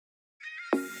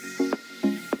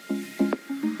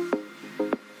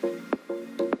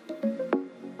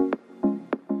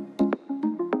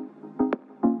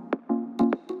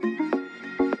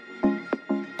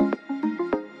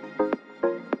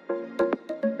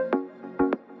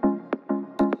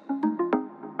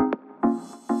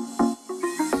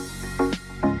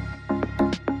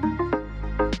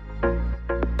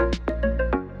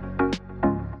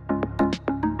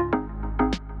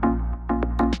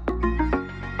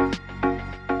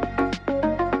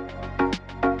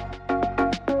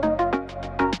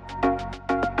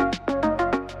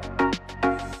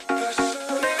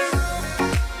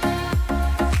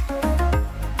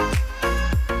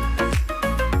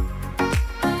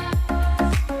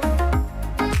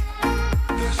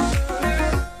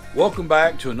Welcome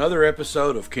back to another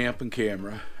episode of Camp and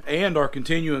Camera and our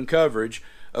continuing coverage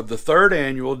of the third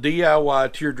annual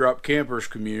DIY Teardrop Campers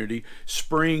Community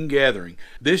Spring Gathering.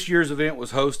 This year's event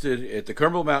was hosted at the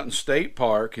Cumberland Mountain State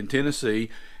Park in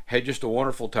Tennessee. Had just a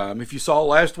wonderful time. If you saw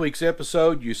last week's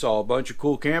episode, you saw a bunch of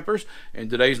cool campers, and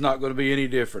today's not going to be any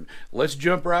different. Let's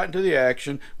jump right into the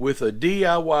action with a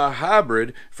DIY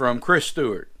hybrid from Chris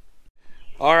Stewart.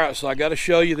 All right, so I got to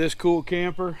show you this cool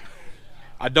camper.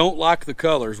 I don't like the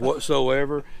colors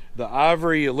whatsoever. The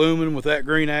ivory aluminum with that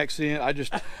green accent,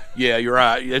 yeah, you're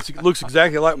right. It looks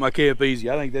exactly like my Camp Easy.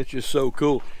 I think that's just so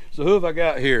cool. So who have I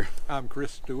got here? I'm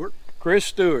Chris Stewart. Chris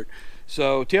Stewart.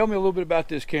 So tell me a little bit about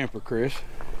this camper, Chris.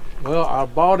 Well, I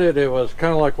bought it. It was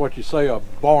kind of like what you say, a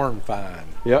barn find.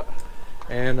 Yep.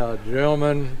 And a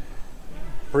gentleman,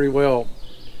 pretty well,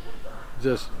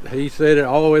 he said it,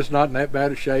 although it's not in that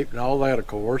bad a shape and all that, of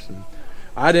course. And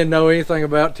I didn't know anything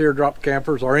about teardrop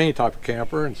campers or any type of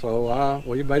camper, and so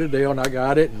we made a deal, and I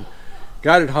got it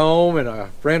home. And a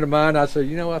friend of mine, I said,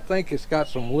 you know, I think it's got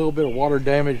some little bit of water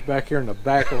damage back here in the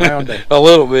back around it. A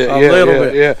little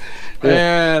bit. Yeah.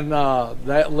 And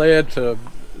that led to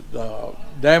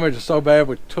damage is so bad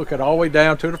we took it all the way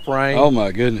down to the frame. Oh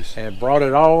my goodness. And brought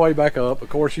it all the way back up. Of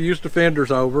course, you used the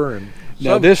fenders over. And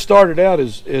now this started out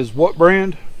as what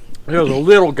brand? It was a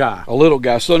Little Guy. A Little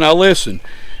Guy. So now listen,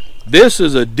 this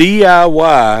is a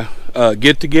DIY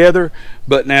get together,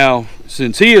 but now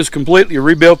since he has completely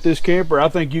rebuilt this camper, I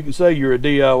think you can say you're a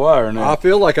DIYer now. I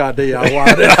feel like I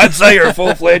DIY'd it. I'd say you're a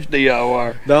full-fledged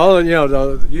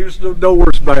DIYer. Use the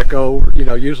doors back over,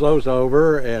 use those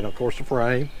over, and of course the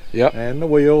frame. Yep. And the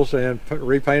wheels, and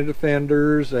repainted the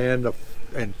fenders, and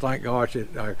thank gosh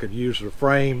I could use the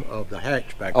frame of the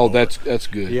hatchback. Oh, that's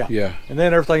good. Yeah. And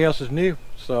then everything else is new.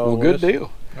 So well, good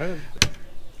deal.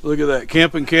 Look at that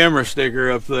Camp and Camera sticker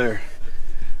up there.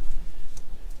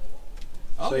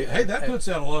 Oh, see, hey, that puts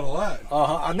out a lot of light.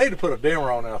 I need to put a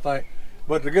dimmer on it, I think.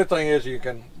 But the good thing is you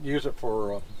can use it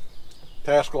for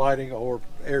task lighting or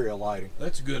area lighting.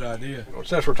 That's a good idea.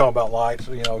 Since we're talking about lights,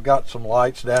 got some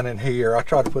lights down in here. I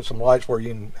tried to put some lights where you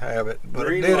can have it, but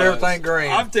green it did lights. Everything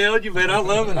green. I'm telling you, man, I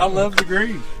love it. I love the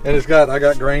green. And I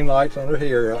got green lights under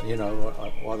here,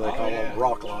 what they call them,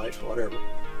 rock lights, whatever.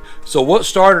 So what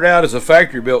started out as a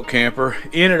factory-built camper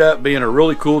ended up being a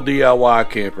really cool DIY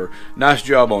camper. Nice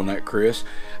job on that, Chris.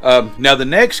 Now the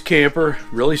next camper,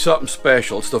 really something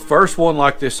special. It's the first one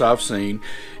like this I've seen.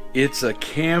 It's a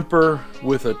camper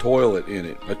with a toilet in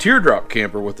it. A teardrop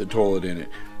camper with a toilet in it.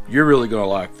 You're really going to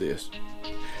like this.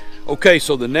 Okay,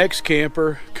 so the next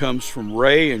camper comes from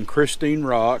Ray and Christine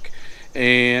Rock.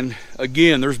 And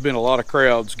again, there's been a lot of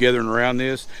crowds gathering around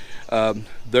this.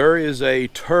 There is a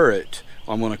turret,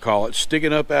 I'm going to call it,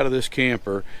 sticking up out of this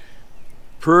camper.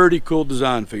 Pretty cool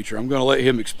design feature. I'm going to let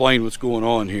him explain what's going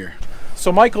on here.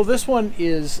 So Michael, this one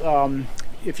is,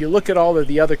 if you look at all of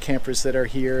the other campers that are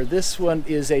here, this one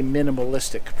is a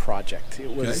minimalistic project.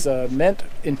 It was meant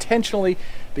intentionally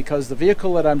because the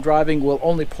vehicle that I'm driving will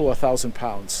only pull 1,000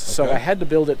 pounds. So I had to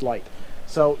build it light.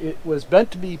 So it was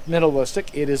meant to be minimalistic.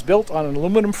 It is built on an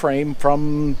aluminum frame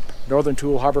from Northern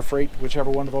Tool, Harbor Freight,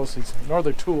 whichever one of those things.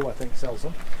 Northern Tool, I think, sells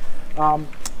them.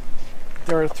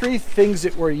 There are three things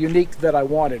that were unique that I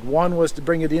wanted. One was to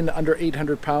bring it in under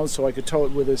 800 pounds so I could tow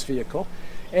it with this vehicle.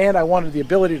 And I wanted the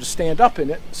ability to stand up in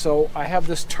it. So I have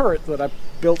this turret that I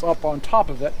built up on top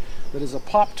of it that is a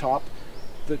pop top.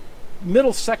 The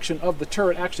middle section of the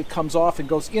turret actually comes off and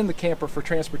goes in the camper for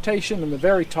transportation, and the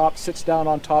very top sits down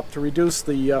on top to reduce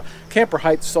the camper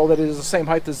height so that it is the same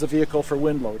height as the vehicle for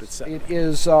wind load. It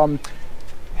is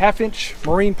half-inch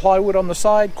marine plywood on the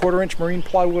side, quarter-inch marine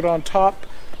plywood on top,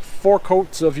 4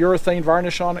 coats of urethane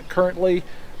varnish on it currently.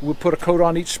 We put a coat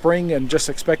on each spring and just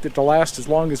expect it to last as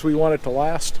long as we want it to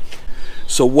last.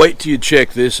 So wait till you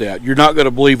check this out. You're not going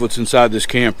to believe what's inside this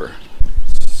camper.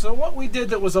 So what we did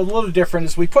that was a little different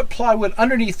is we put plywood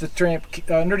underneath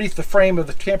the frame of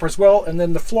the camper as well, and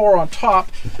then the floor on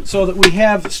top, so that we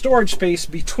have storage space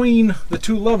between the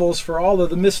two levels for all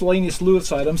of the miscellaneous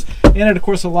Lewis items. And it of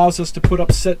course allows us to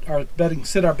sit our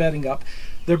bedding up.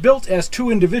 They're built as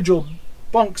 2 individual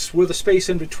bunks with a space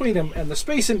in between them, and the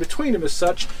space in between them is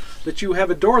such that you have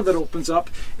a door that opens up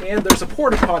and there's a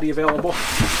porta potty available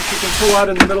that you can pull out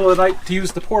in the middle of the night to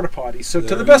use the porta potty. So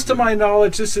to the best of my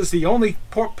knowledge, this is the only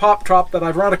pop top that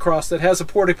I've run across that has a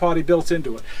porta potty built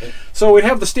into it. So we'd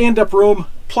have the stand-up room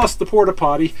plus the porta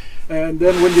potty, and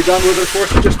then when you're done with it, of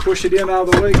course, you just push it in out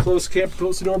of the way, close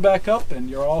the door back up, and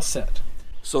you're all set.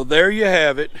 So there you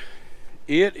have it.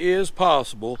 It is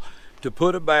possible to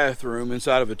put a bathroom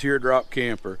inside of a teardrop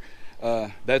camper.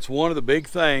 That's one of the big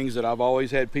things that I've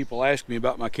always had people ask me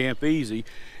about my Camp Easy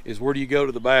is where do you go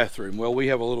to the bathroom? Well, we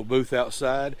have a little booth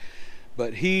outside,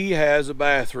 but he has a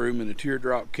bathroom in a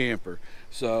Teardrop camper.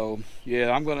 So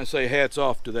yeah, I'm going to say hats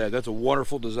off to that. That's a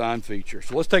wonderful design feature.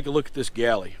 So let's take a look at this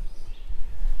galley.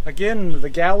 Again, the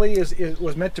galley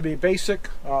was meant to be basic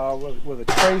with a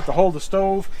tray to hold the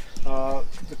stove,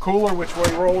 the cooler which we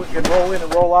can roll in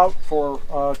and roll out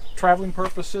for traveling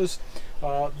purposes.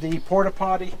 The porta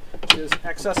potty is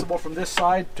accessible from this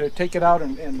side to take it out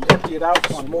and empty it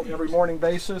out on every morning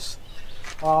basis.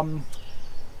 The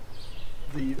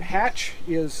hatch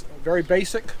is very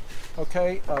basic.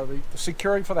 Okay, the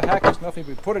security for the hatch is nothing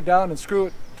but put it down and screw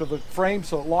it to the frame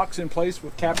so it locks in place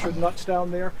with captured nuts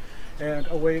down there, and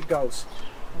away it goes.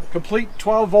 Complete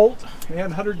 12 volt and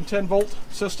 110 volt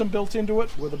system built into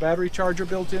it with a battery charger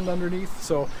built in underneath.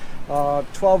 So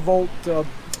 12 volt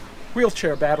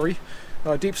wheelchair battery.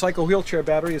 Deep cycle wheelchair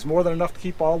battery is more than enough to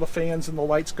keep all the fans and the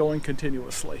lights going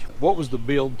continuously. What was the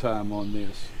build time on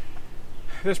this?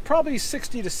 There's probably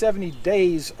 60 to 70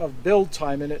 days of build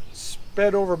time, and it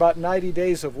spread over about 90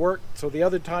 days of work. So the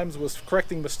other times was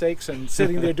correcting mistakes and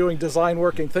sitting there doing design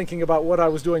work and thinking about what I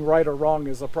was doing right or wrong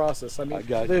as a process. I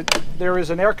mean, there is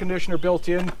an air conditioner built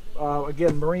in.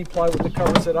 Again, marine plywood that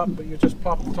covers it up, but you just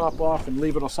pop the top off and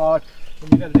leave it aside,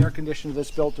 and you got an air conditioner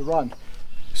that's built to run.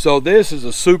 So this is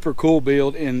a super cool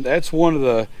build, and that's one of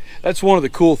the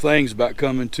cool things about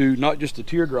coming to not just a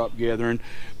Teardrop gathering,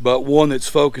 but one that's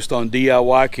focused on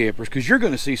DIY campers, because you're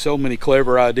going to see so many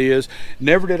clever ideas.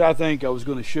 Never did I think I was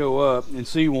going to show up and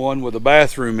see one with a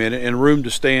bathroom in it and room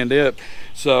to stand up.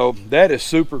 So that is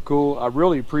super cool. I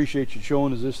really appreciate you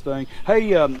showing us this thing.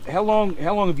 Hey, how long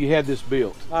have you had this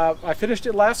built? I finished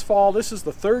it last fall. This is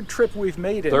the third trip we've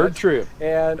made in it. Third trip.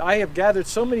 And I have gathered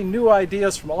so many new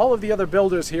ideas from all of the other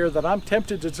builders here that I'm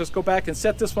tempted to just go back and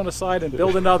set this one aside and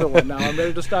build another one now. I'm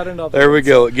ready to start another There one. we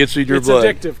go. It gets in your blood.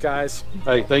 It's addictive, guys.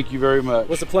 Hey, thank you very much. It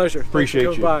was a pleasure.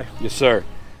 Appreciate you. Bye. Yes, sir.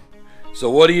 So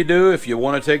what do you do if you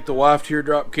want to take the wife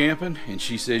Teardrop camping and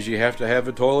she says you have to have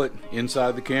a toilet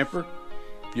inside the camper?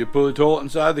 You put a toilet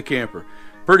inside the camper.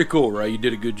 Pretty cool, Ray. You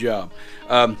did a good job.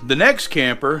 The next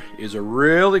camper is a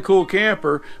really cool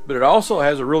camper, but it also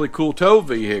has a really cool tow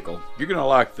vehicle. You're going to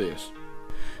like this.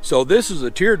 So this is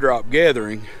a Teardrop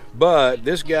gathering, but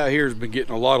this guy here has been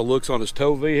getting a lot of looks on his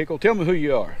tow vehicle. Tell me who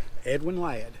you are. Edwin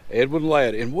Ladd. Edwin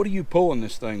Ladd. And what are you pulling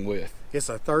this thing with? It's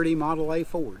a 30 Model A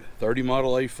Ford. 30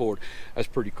 Model A Ford. That's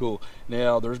pretty cool.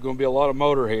 Now, there's going to be a lot of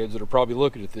motorheads that are probably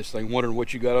looking at this thing, wondering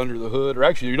what you got under the hood. Or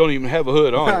actually, you don't even have a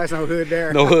hood on it. There's no hood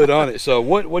there. No hood on it. So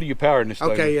what are you powering this thing?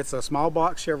 Okay, it's a small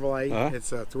box Chevrolet.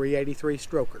 It's a 383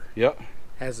 stroker. Yep.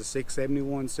 Has a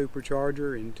 671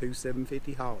 supercharger and two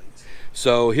 750 Hollies.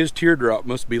 So his Teardrop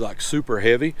must be like super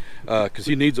heavy because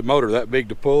he needs a motor that big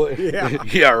to pull it. Yeah.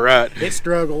 Yeah, right. It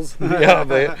struggles. Yeah,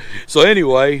 man. So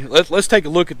anyway, let's take a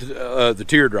look at the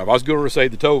Teardrop. I was going to say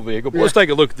the tow vehicle, but let's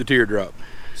take a look at the Teardrop.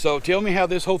 So tell me how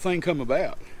this whole thing come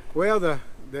about. Well, the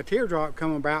Teardrop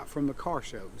come about from the car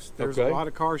shows. There's a lot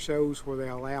of car shows where they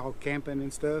allow camping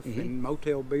and stuff, and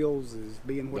motel bills is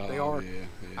being what they are. Yeah.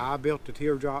 I built the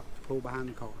Teardrop to pull behind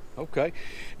the car. Okay.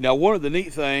 Now, one of the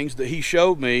neat things that he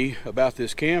showed me about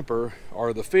this camper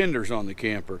are the fenders on the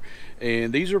camper.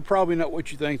 And these are probably not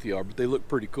what you think they are, but they look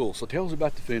pretty cool. So tell us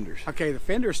about the fenders. Okay, the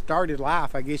fenders started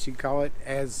life, I guess you'd call it,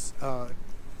 as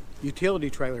utility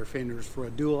trailer fenders for a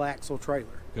dual axle trailer.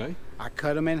 Okay. I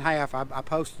cut them in half. I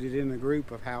posted it in the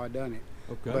group of how I done it.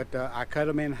 Okay. But I cut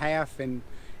them in half and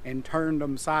turned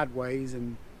them sideways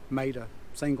and made a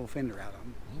single fender out of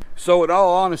them. So in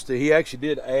all honesty, he actually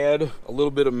did add a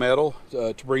little bit of metal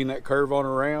to bring that curve on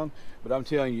around. But I'm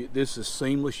telling you, this is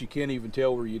seamless. You can't even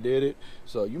tell where you did it.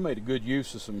 So you made a good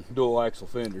use of some dual axle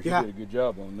fenders. Yeah. You did a good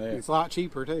job on that. It's a lot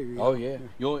cheaper too. Oh yeah.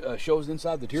 You want to show us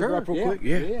inside the Teardrop real quick?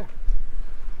 Yeah.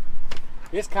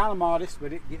 It's kind of modest,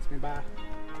 but it gets me by.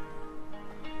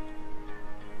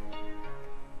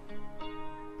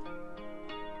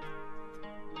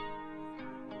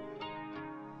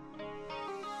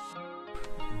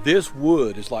 This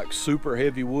wood is like super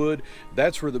heavy wood.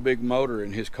 That's where the big motor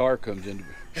in his car comes into.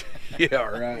 Yeah,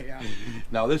 right. Yeah.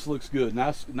 Now this looks good.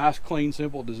 Nice, clean,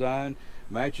 simple design.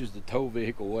 Matches the tow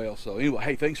vehicle well. So anyway,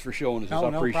 hey, thanks for showing us this. Oh, I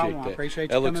no appreciate problem. that. I appreciate you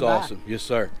that looks coming by. awesome. Yes,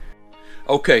 sir.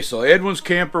 Okay, so Edwin's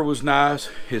camper was nice.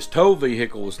 His tow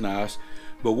vehicle was nice.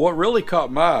 But what really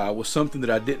caught my eye was something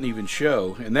that I didn't even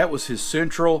show, and that was his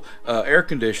central air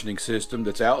conditioning system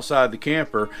that's outside the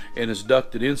camper and is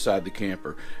ducted inside the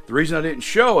camper. The reason I didn't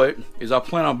show it is I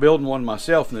plan on building one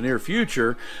myself in the near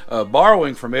future,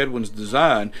 borrowing from Edwin's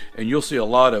design, and you'll see a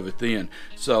lot of it then.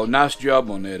 So nice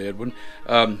job on that, Edwin.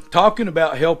 Talking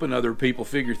about helping other people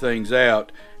figure things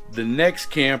out, The next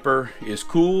camper is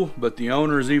cool, but the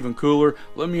owner is even cooler.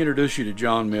 Let me introduce you to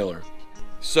John Miller.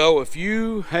 So if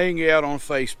you hang out on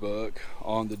Facebook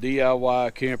on the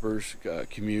DIY campers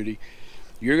community,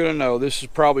 you're going to know this is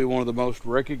probably one of the most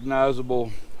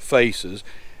recognizable faces.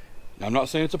 I'm not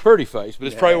saying it's a pretty face, but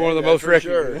it's probably one of the most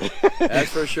recognizable. Sure.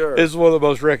 That's for sure. This is one of the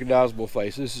most recognizable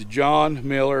faces. This is John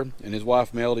Miller, and his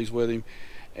wife Melody's with him.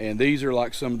 And these are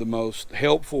like some of the most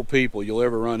helpful people you'll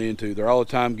ever run into. They're all the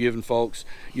time giving folks,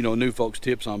 you know, new folks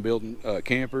tips on building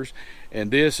campers.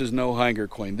 And this is no hanger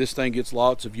queen. This thing gets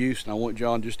lots of use, and I want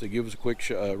John just to give us a quick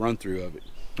run through of it.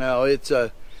 Now, it's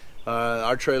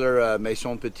our trailer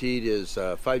Maison Petite is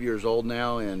 5 years old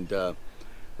now, and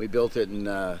we built it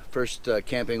in first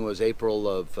camping was April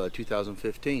of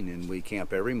 2015, and we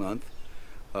camp every month.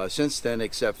 Since then,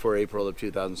 except for April of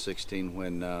 2016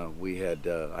 when I had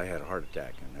a heart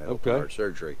attack and had open heart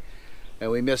surgery.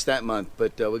 And we missed that month,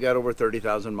 but we got over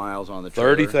 30,000 miles on the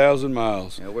trailer. 30,000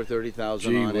 miles. Yeah, over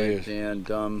 30,000 on it.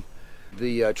 And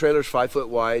the trailer's 5 foot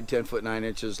wide, 10 foot 9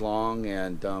 inches long,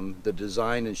 and the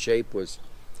design and shape was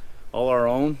all our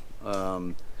own.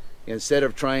 Instead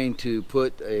of trying to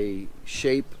put a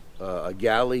shape, a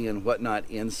galley and whatnot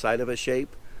inside of a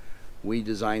shape, we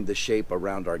designed the shape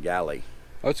around our galley.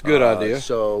 That's a good idea.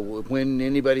 So when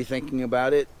anybody thinking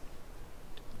about it,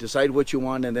 decide what you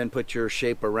want and then put your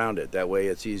shape around it. That way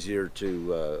it's easier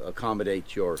to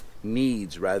accommodate your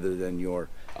needs rather than your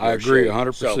I agree shape.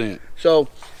 100%. So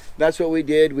that's what we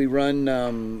did. We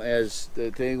run as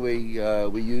the thing we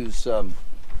use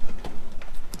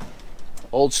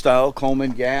old style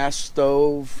Coleman gas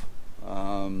stove,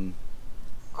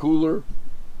 cooler.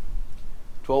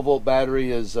 12-volt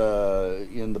battery is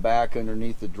in the back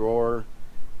underneath the drawer.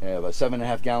 I have a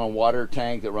 7.5 gallon water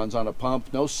tank that runs on a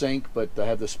pump. No sink, but I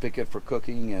have the spigot for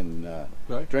cooking and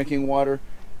drinking water.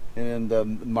 And then the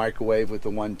microwave with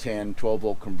the 110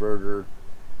 12-volt converter.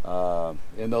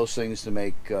 And those things to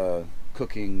make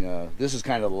cooking. This is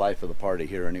kind of the life of the party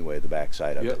here anyway, the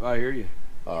backside of it. Yep, I hear you.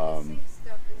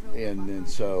 And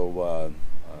so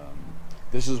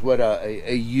this is what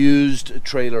a used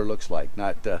trailer looks like.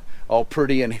 Not all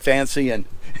pretty and fancy and,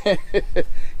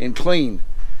 and clean.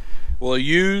 Well, a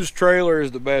used trailer is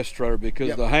the best trailer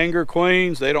because the hanger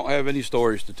queens, they don't have any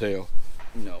stories to tell.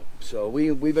 No. So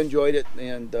we've enjoyed it,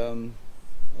 and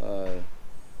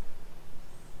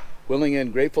willing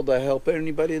and grateful to help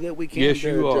anybody that we can. Yes,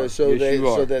 you are. So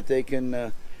that they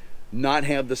can not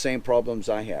have the same problems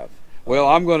I have. Well,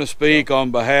 I'm going to speak on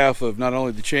behalf of not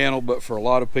only the channel, but for a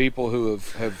lot of people who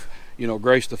have you know,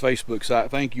 graced the Facebook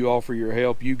site. Thank you all for your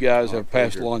help. You guys have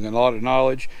passed along a lot of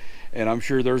knowledge. And I'm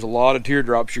sure there's a lot of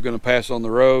teardrops you're going to pass on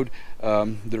the road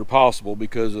that are possible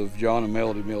because of John and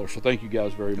Melody Miller. So thank you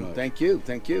guys very much. Thank you.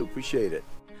 Thank you. Appreciate it.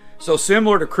 So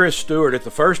similar to Chris Stewart at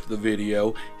the first of the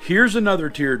video, here's another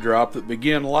teardrop that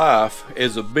began life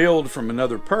as a build from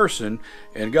another person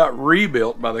and got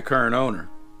rebuilt by the current owner.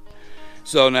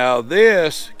 So now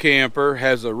this camper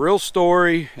has a real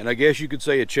story, and I guess you could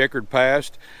say a checkered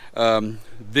past.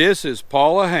 This is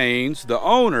Paula Haynes, the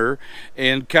owner,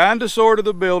 and kind of sort of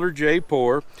the builder, Jay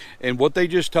Parr. And what they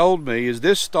just told me is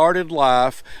this started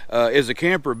life as a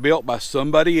camper built by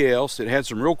somebody else. It had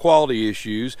some real quality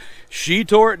issues. She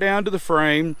tore it down to the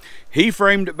frame. He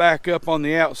framed it back up on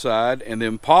the outside, and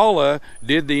then Paula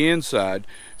did the inside.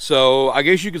 So I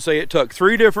guess you could say it took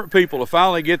 3 different people to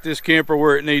finally get this camper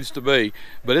where it needs to be,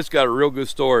 but it's got a real good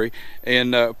story.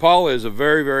 And Paula is a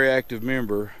very, very active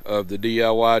member of the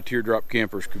DIY Teardrop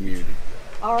Campers community.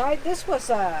 All right, this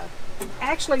was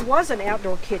actually was an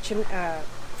outdoor kitchen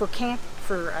for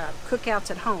cookouts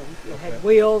at home. It had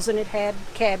wheels and it had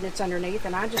cabinets underneath,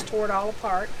 and I just tore it all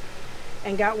apart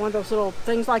and got one of those little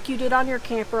things like you did on your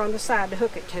camper on the side to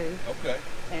hook it to. Okay.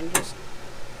 And just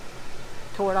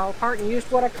tore it all apart and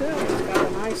used what I could. It's got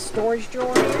a nice storage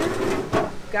drawer here.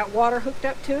 Got water hooked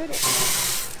up to it.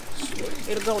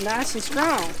 It'll go nice and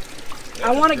strong.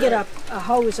 I want to get a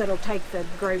hose that'll take the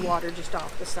gray water just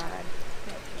off the side.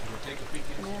 Take a peek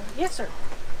inside. Yes, sir.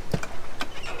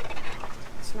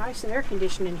 It's nice and air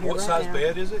conditioned in here What right size now.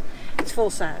 bed is it? It's full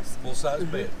size. Full size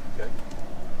bed. Okay.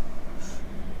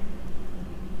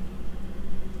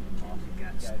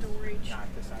 Got storage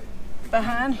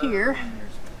behind here.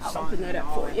 I'll open that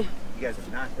up for you. You guys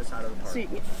have knocked this out of the park. So you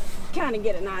can kind of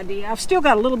get an idea. I've still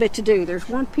got a little bit to do. There's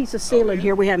one piece of ceiling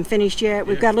here we haven't finished yet.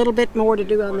 We've got a little bit more to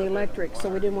do on the electric, so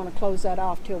we didn't want to close that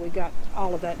off till we got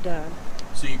all of that done.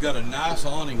 So you've got a nice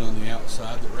awning on the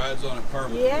outside that rides on it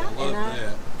permanently. Yeah, I love and I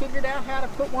that. figured out how to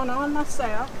put one on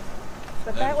myself.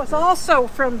 But that was also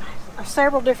from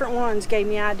several different ones gave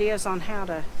me ideas on how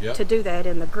to do that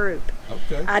in the group.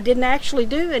 Okay. I didn't actually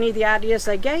do any of the ideas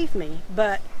they gave me,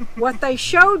 but what they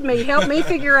showed me helped me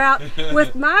figure out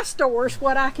with my stores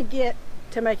what I could get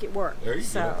to make it work. There you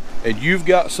go. And you've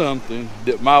got something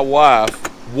that my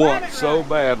wife wants so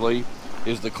badly,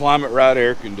 is the Climate Right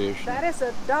air conditioner. That is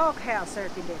a doghouse air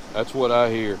conditioner. That's what I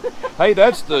hear. Hey,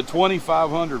 that's the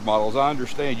 2500 models. I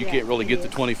understand you can't really get the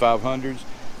 2500s,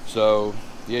 so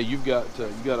yeah, you've got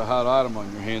a hot item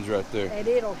on your hands right there. And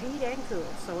it'll heat and cool.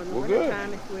 So in the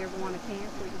wintertime, if we ever want to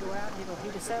camp, we can go out and it'll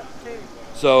heat us up too.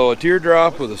 So a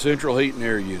teardrop with a central heat and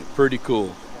air unit, pretty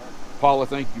cool. Paula,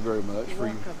 thank you very much. You're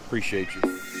welcome. Appreciate you.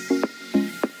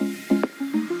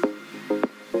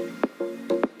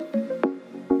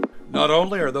 Not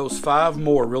only are those 5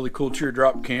 more really cool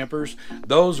teardrop campers,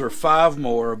 those are 5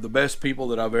 more of the best people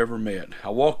that I've ever met.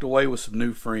 I walked away with some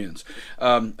new friends.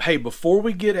 Hey, before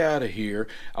we get out of here,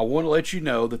 I want to let you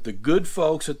know that the good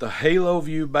folks at the Halo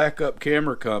View Backup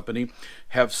Camera Company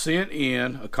have sent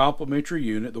in a complimentary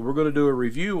unit that we're going to do a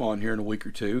review on here in a week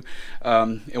or two,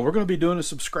 and we're going to be doing a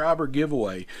subscriber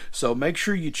giveaway, so make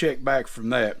sure you check back from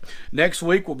that. Next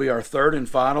week will be our 3rd and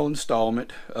final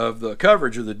installment of the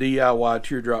coverage of the DIY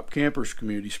Teardrop Campers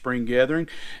Community Spring Gathering,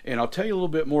 and I'll tell you a little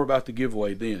bit more about the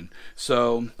giveaway then.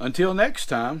 So until next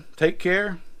time, take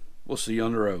care. We'll see you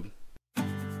on the road.